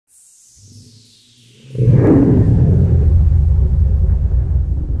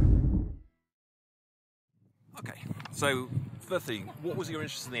So, firstly, what was your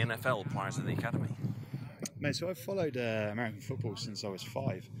interest in the NFL prior to the academy? Mate, so I've followed American football since I was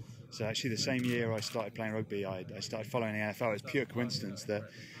 5. So actually the same year I started playing rugby, I started following the NFL. It was pure coincidence that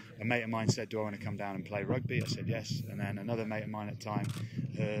a mate of mine said, do I want to come down and play rugby? I said yes. And then another mate of mine at the time,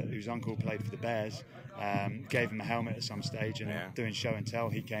 whose uncle played for the Bears, gave him a helmet at some stage, and doing show and tell,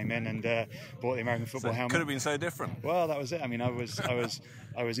 he came in and bought the American football helmet. Could have been so different. Well, that was it. I mean, I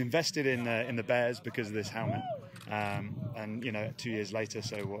was invested in the Bears because of this helmet. And 2 years later,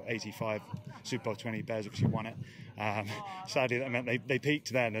 so 85 Super Bowl 20 Bears obviously won it. Sadly, that meant they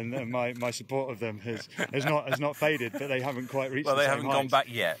peaked then, and my support of them has not faded, but they haven't quite reached. Well, they haven't gone back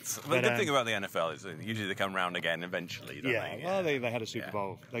yet. But the good thing about the NFL is that usually they come round again eventually. Don't they? Well, they had a Super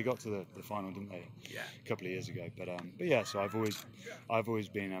Bowl. They got to the final, didn't they? Yeah. A couple of years ago. But yeah. So I've always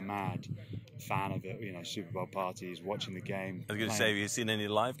been a mad fan of it. Super Bowl parties, watching the game. I was going to say, have you seen any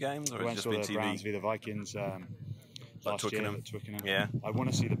live games, or I it's just saw been the TV? Browns v the Vikings. Last year at Twickenham. Yeah. I want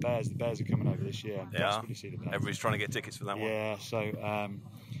to see the Bears. The Bears are coming over this year. I'm desperate to see the Bears. Everybody's trying to get tickets for that one. Yeah, so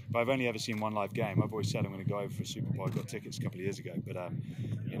but I've only ever seen one live game. I've always said I'm going to go over for a Super Bowl. I got tickets a couple of years ago, but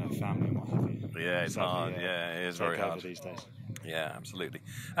family and what have you. Yeah, it's hard. Yeah, it is very hard these days. Yeah, absolutely.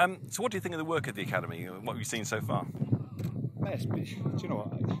 So what do you think of the work at the academy? What have you seen so far? Do you know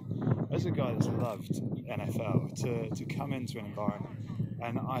what? As a guy that's loved NFL, to come into an environment,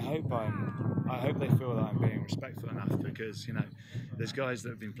 and I hope they feel that I'm being respectful enough, because there's guys that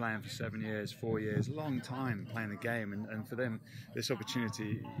have been playing for 7 years, 4 years, a long time playing the game, and for them this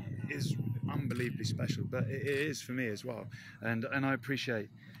opportunity is unbelievably special, but it is for me as well, and I appreciate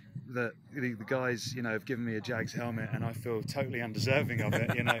that the guys have given me a Jags helmet, and I feel totally undeserving of it.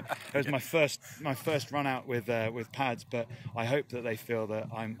 It was my first run out with pads, but I hope that they feel that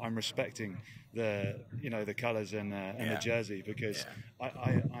I'm respecting the colours and the jersey, because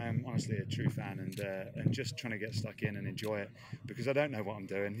I am honestly a true fan, and just trying to get stuck in and enjoy it, because I don't know what I'm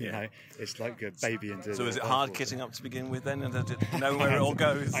doing. It's like a baby into. So is it hard kitting up to begin with then, and to know where it all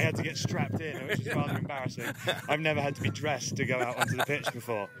goes? I had to get strapped in, which is rather embarrassing. I've never had to be dressed to go out onto the pitch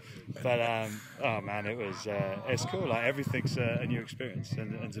before, but oh man, it's cool. Like, everything's a new experience,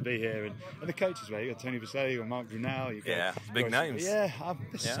 and to be here, and the coaches, right? You got Tony Vaselli, you got Mark Brunel, you got big names.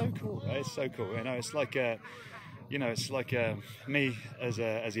 It's so cool. It's so cool. It's like me as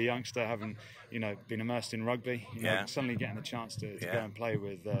a youngster, having been immersed in rugby. Suddenly getting the chance to go and play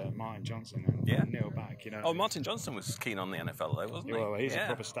with Martin Johnson and Neil Back. Oh, Martin Johnson was keen on the NFL though, wasn't he? Well, he's a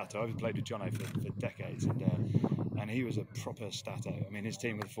proper stato. I've played with Jono for decades, and he was a proper stato. I mean, his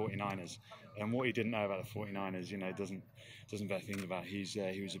team were the 49ers, and what he didn't know about the 49ers, doesn't bear thinking about.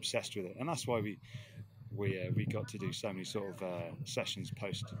 He was obsessed with it, and that's why we got to do so many sort of sessions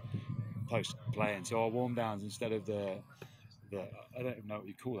post playing. So our warm downs, instead of the I don't even know what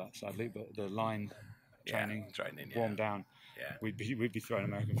you call that, sadly, but the line training warm down. Yeah. We'd be throwing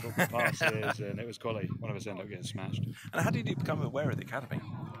American football passes, and it was quality. One of us ended up getting smashed. And how did you become aware of the academy?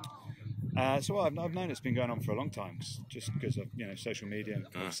 So I've known it's been going on for a long time, just because of social media, and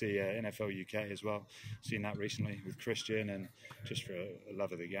obviously NFL UK as well. Seen that recently with Christian, and just for a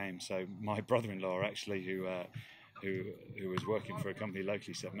love of the game. So my brother-in-law, actually, who was working for a company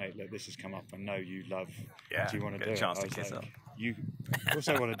locally, said, "Mate, look, this has come up. I know you love. Do you want to do it?" Chance to kiss up. You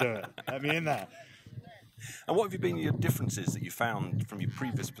also want to do it. Let me in there. And what have been your differences that you found from your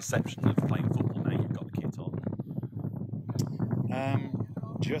previous perception of playing football? Now you've got the kit on.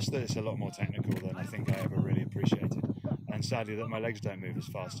 Just that it's a lot more technical than I think I ever really appreciated, and sadly that my legs don't move as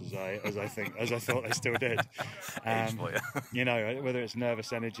fast as I thought they still did. Whether it's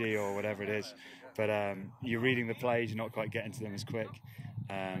nervous energy or whatever it is, but you're reading the plays, you're not quite getting to them as quick.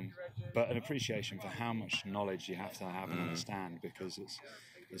 But an appreciation for how much knowledge you have to have and understand, because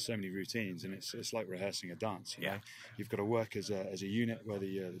there's so many routines, and it's like rehearsing a dance. You've got to work as a unit, whether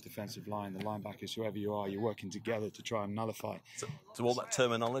you're the defensive line, the linebackers, whoever you are. You're working together to try and nullify. So all that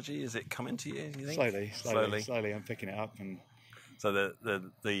terminology, is it coming to you? You think? Slowly, I'm picking it up. And so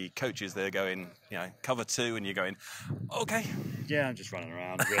the coaches, they're going, cover 2, and you're going, okay. Yeah, I'm just running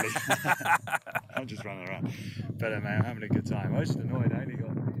around, really. I'm just running around. But man, I'm having a good time. I was just annoyed. I only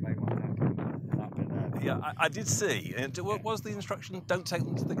got to make one tackle. Yeah, I did see. What was the instruction? Don't take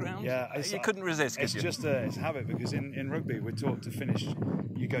them to the ground? Yeah. You couldn't resist, It's just it's a habit, because in rugby we're taught to finish.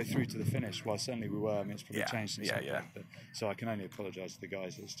 You go through to the finish. Well, certainly we were. I mean, it's probably changed since I played, but So I can only apologise to the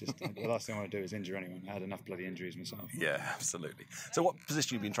guys. It's just the last thing I want to do is injure anyone. I had enough bloody injuries myself. Yeah, absolutely. So what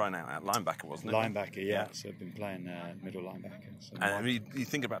position have you been trying out at? Linebacker, wasn't it? Linebacker, yeah. So I've been playing middle linebacker. So and you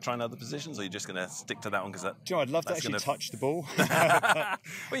think about trying other positions, or are you just going to stick to that one? Because do you know, I'd love to actually touch the ball. Well,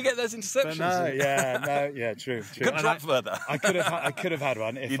 you get those interceptions. But true. Could drop further. I could have had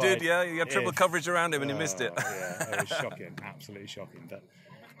one. If you did, yeah. You had triple coverage around him and you missed it. Yeah, it was shocking, absolutely shocking. But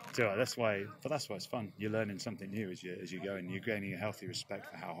that's why it's fun. You're learning something new as you go, and you're gaining a healthy respect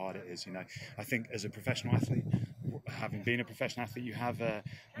for how hard it is. You know, I think as a professional athlete, having been a professional athlete, you have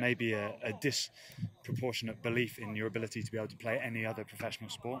maybe a disproportionate belief in your ability to be able to play any other professional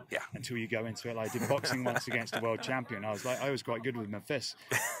sport. Yeah. Until you go into it, like I did boxing once against a world champion. I was quite good with my fists,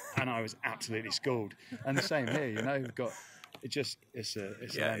 and I was absolutely schooled. And the same here. You know, we've got. It's a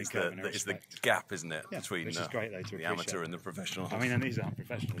learning curve. It's the gap, isn't it, between which is great, though, the amateur and the professional. I mean, and these aren't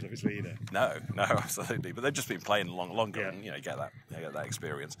professionals, obviously, either. No, absolutely. But they've just been playing longer, and you get that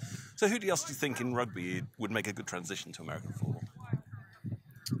experience. So, who else do you think in rugby would make a good transition to American football?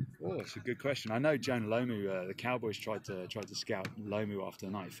 Oh, it's a good question. I know Jonah Lomu, the Cowboys tried to scout Lomu after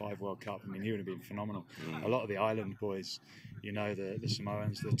the '95 World Cup. I mean, he would have been phenomenal. A lot of the island boys, you know, the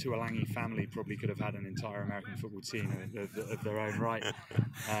Samoans, the Tuolangi family probably could have had an entire American football team of their own right.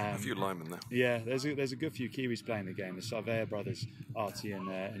 A few linemen there. Yeah, there's a good few Kiwis playing the game. The Sarvea brothers, Artie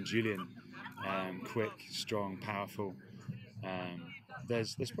and Julian, quick, strong, powerful.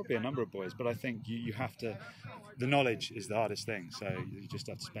 There's probably a number of boys, but I think you have to. The knowledge is the hardest thing, so you just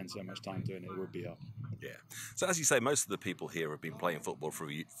have to spend so much time doing it. It would be hard. Yeah. So as you say, most of the people here have been playing football for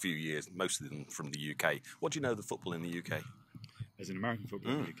a few years, most of them from the UK. What do you know of the football in the UK? As an American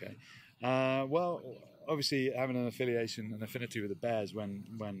football in the UK? Well, obviously having an affinity with the Bears when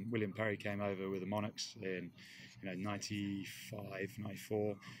William Perry came over with the Monarchs in 95,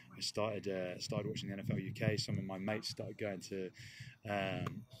 94. I started watching the NFL UK. Some of my mates started going to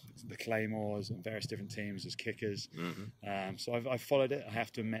the Claymores and various different teams as kickers. So I've followed it. I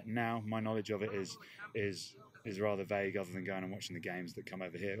have to admit now my knowledge of it is rather vague, other than going and watching the games that come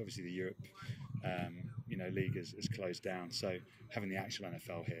over here. Obviously the Europe league is closed down, so having the actual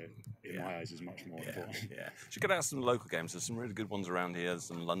NFL here in my eyes is much more important. Yeah, should get out some local games. There's some really good ones around here. There's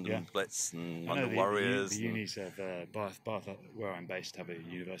some London Blitz and London Warriors. The unis of Bath, where I'm based, have a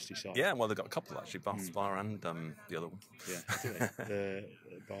university side. Yeah, well they've got a couple actually, Bath Spa and the other one. Yeah, the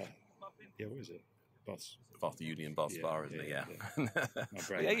Bath. Yeah, what is it? Bath Union, Bath Spa, isn't it? Yeah. My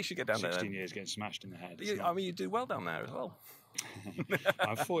brain. Yeah, you should get down 16 there. 16 years getting smashed in the head. You do well down there as well.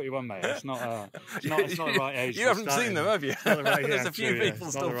 I'm 41, mate. It's not the right age. You haven't seen them, have you? There's a few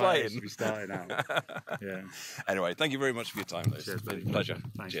people still playing. To be starting out. Yeah. Anyway, thank you very much for your time, Lewis. Cheers, It's been a pleasure.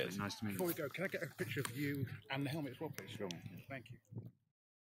 Thanks, Cheers. Nice to meet you. Before we go, can I get a picture of you and the helmet as well, please? Sure. Thank you.